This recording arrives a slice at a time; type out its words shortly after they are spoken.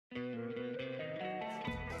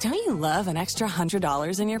Don't you love an extra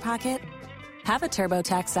 $100 in your pocket? Have a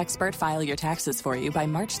TurboTax expert file your taxes for you by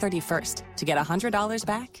March 31st to get $100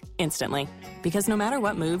 back instantly. Because no matter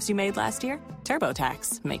what moves you made last year,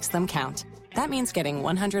 TurboTax makes them count. That means getting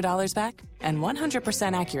 $100 back and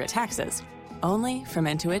 100% accurate taxes, only from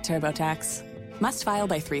Intuit TurboTax. Must file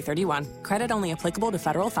by 3/31. Credit only applicable to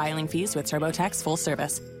federal filing fees with TurboTax full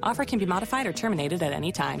service. Offer can be modified or terminated at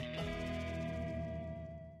any time.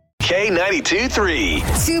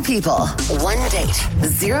 K92-3. Two people, one date,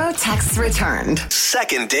 zero texts returned.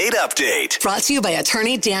 Second date update. Brought to you by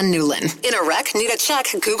attorney Dan Newlin. In a wreck, need a check,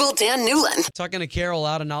 Google Dan Newlin. Talking to Carol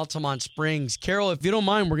out in Altamont Springs. Carol, if you don't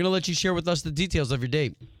mind, we're going to let you share with us the details of your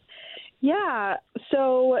date. Yeah,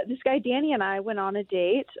 so this guy Danny and I went on a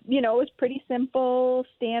date. You know, it was pretty simple,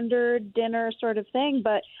 standard dinner sort of thing,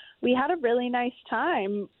 but we had a really nice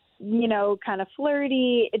time. You know, kind of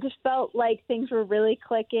flirty. It just felt like things were really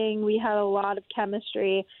clicking. We had a lot of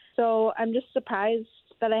chemistry. So I'm just surprised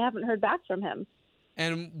that I haven't heard back from him.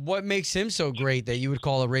 And what makes him so great that you would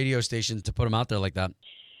call a radio station to put him out there like that?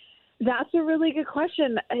 That's a really good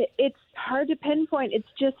question. It's hard to pinpoint. It's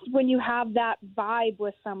just when you have that vibe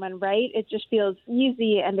with someone, right? It just feels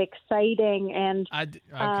easy and exciting. And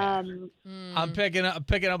I'm picking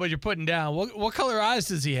up what you're putting down. What color eyes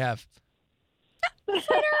does he have?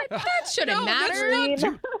 That shouldn't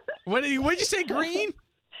matter. What did you say, green?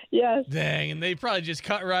 Yes. Dang, and they probably just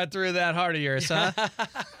cut right through that heart of yours, huh?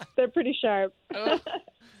 They're pretty sharp.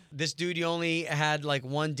 This dude, you only had like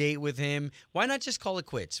one date with him. Why not just call it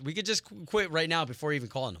quits? We could just quit right now before even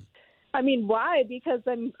calling him. I mean, why? Because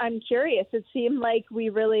I'm curious. It seemed like we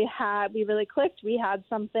really clicked. We had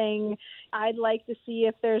something. I'd like to see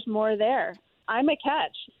if there's more there. I'm a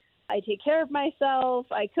catch. I take care of myself.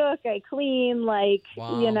 I cook. I clean.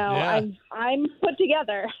 Yeah. I'm put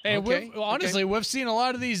together. Hey, Okay. we've seen a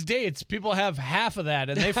lot of these dates. People have half of that,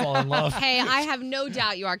 and they fall in love. Hey, I have no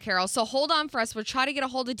doubt you are, Carol. So hold on for us. We'll try to get a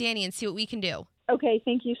hold of Danny and see what we can do. Okay,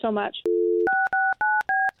 thank you so much.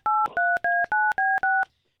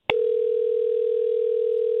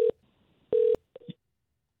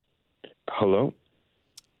 Hello?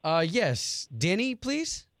 Yes. Danny,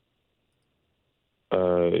 please?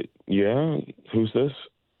 Yeah? Who's this?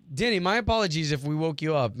 Danny, my apologies if we woke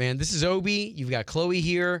you up, man. This is Obi. You've got Chloe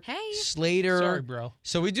here. Hey. Slater. Sorry, bro.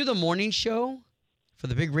 So we do the morning show for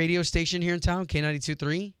the big radio station here in town,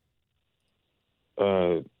 K92.3.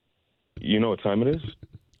 You know what time it is?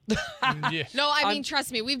 Yeah. No, I mean,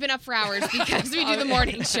 trust me, we've been up for hours because we do the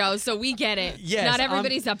morning show, so we get it. Yes, Not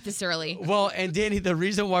everybody's up this early. Well, and Danny, the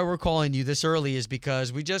reason why we're calling you this early is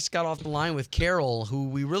because we just got off the line with Carol, who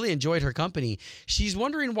we really enjoyed her company. She's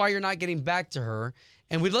wondering why you're not getting back to her,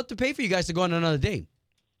 and we'd love to pay for you guys to go on another date.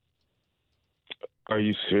 Are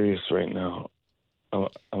you serious right now?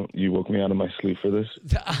 You woke me out of my sleep for this?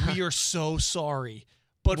 We are so sorry.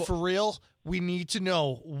 But for real, we need to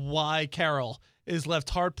know why Carol is left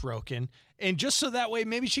heartbroken. And just so that way,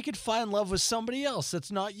 maybe she could find love with somebody else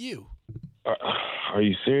that's not you. Are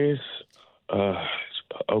you serious?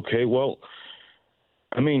 Okay, well,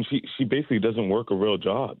 I mean, she basically doesn't work a real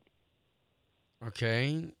job.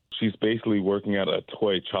 Okay. She's basically working at a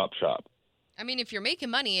toy chop shop. I mean, if you're making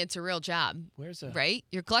money, it's a real job. Where's that? Right?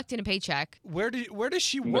 You're collecting a paycheck. Where does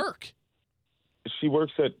she work? She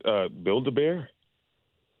works at Build-A-Bear.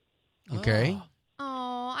 Okay.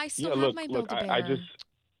 Oh, I still Yeah, have look, my look, Build-A-Bear.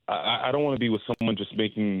 I don't want to be with someone just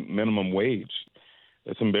making minimum wage.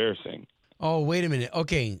 That's embarrassing. Oh, wait a minute.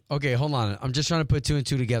 Okay, hold on. I'm just trying to put two and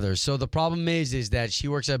two together. So the problem is that she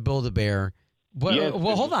works at Build-A-Bear. Yes,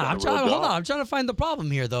 Well, hold on. it's not a real job. I'm trying to find the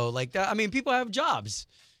problem here, though. Like, I mean, people have jobs.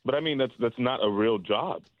 But I mean, that's not a real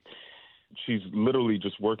job. She's literally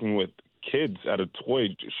just working with kids at a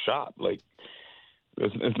toy shop. Like,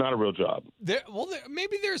 it's not a real job.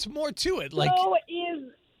 Maybe there's more to it. Like, So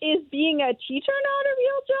is being a teacher not a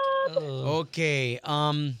real job? Okay.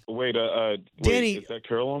 Wait, Danny, is that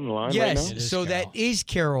Carol on the line yes. right now? So that is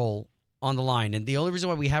Carol on the line, and the only reason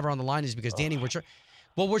why we have her on the line is because Danny,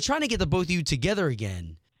 we're trying to get the both of you together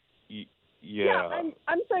again. Yeah.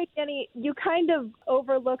 I'm sorry, Danny. You kind of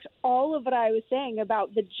overlooked all of what I was saying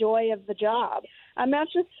about the joy of the job. I'm not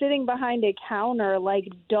just sitting behind a counter, like,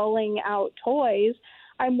 dulling out toys.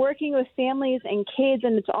 I'm working with families and kids,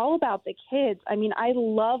 and it's all about the kids. I mean, I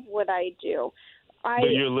love what I do. But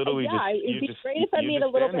you're literally it'd be great if I made a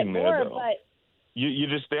little bit more, but you're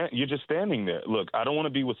just standing there. Look, I don't want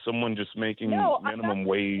to be with someone just making minimum I'm not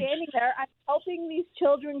wage. standing there. I'm helping these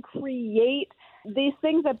children create these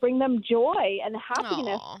things that bring them joy and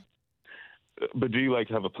happiness. Aw. But do you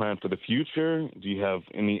have a plan for the future? Do you have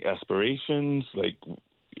any aspirations? Like,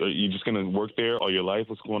 are you just going to work there all your life?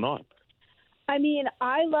 What's going on? I mean,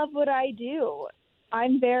 I love what I do.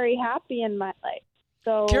 I'm very happy in my life.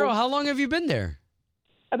 So, Carol, how long have you been there?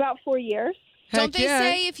 about 4 years. Don't they Heck yeah.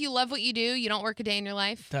 say if you love what you do, you don't work a day in your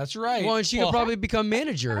life? That's right. Well, and she could probably become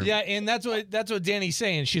manager. Yeah, and that's what Danny's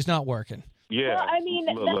saying. She's not working. Yeah. Well, I mean,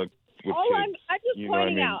 look with I'm kids, just you know what I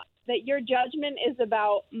pointing mean? out that your judgment is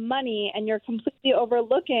about money, and you're completely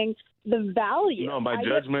overlooking the value. No, my I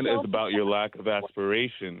judgment get is so- about your lack of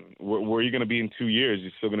aspiration. Where are you going to be in 2 years?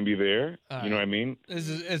 You still going to be there? You know what I mean?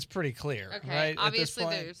 It's pretty clear, Okay. right? Obviously,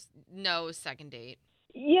 at this point? there's no second date.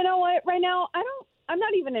 You know what? Right now, I'm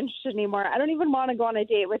not even interested anymore. I don't even want to go on a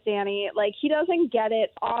date with Danny. Like, he doesn't get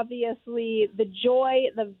it. Obviously, the joy,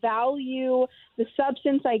 the value, the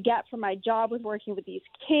substance I get from my job with working with these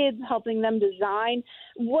kids, helping them design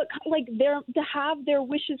to have their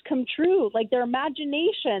wishes come true, like their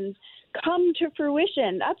imaginations come to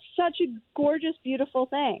fruition. That's such a gorgeous, beautiful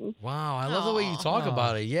thing. Wow, I love the way you talk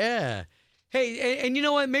about it. Yeah. Hey, and you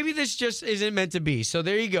know what? Maybe this just isn't meant to be. So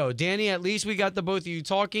there you go. Danny, at least we got the both of you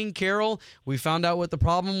talking. Carol, we found out what the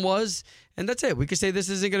problem was. And that's it. We could say this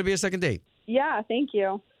isn't going to be a second date. Yeah, thank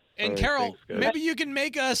you. And All right, Carol, thanks, guys. maybe you can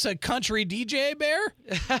make us a country DJ bear?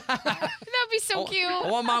 That'd be so cute.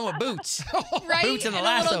 I want mine with boots. Right? Boots and a a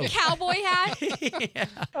lasso. little cowboy hat.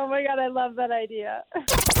 Oh, my God, I love that idea.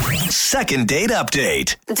 Second date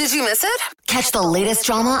update. Did you miss it? Catch the latest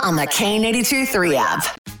drama on the K82 3 app.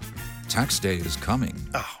 Tax day is coming.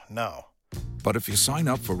 Oh, no. But if you sign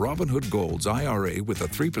up for Robinhood Gold's IRA with a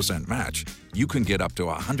 3% match, you can get up to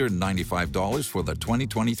 $195 for the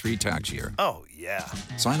 2023 tax year. Oh, yeah.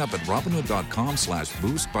 Sign up at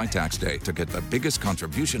Robinhood.com/boost by tax day to get the biggest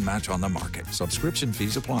contribution match on the market. Subscription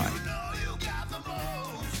fees apply.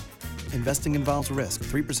 Investing involves risk.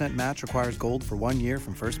 3% match requires gold for 1 year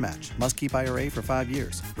from first match. Must keep IRA for 5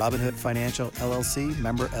 years. Robinhood Financial, LLC,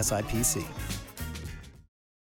 member SIPC.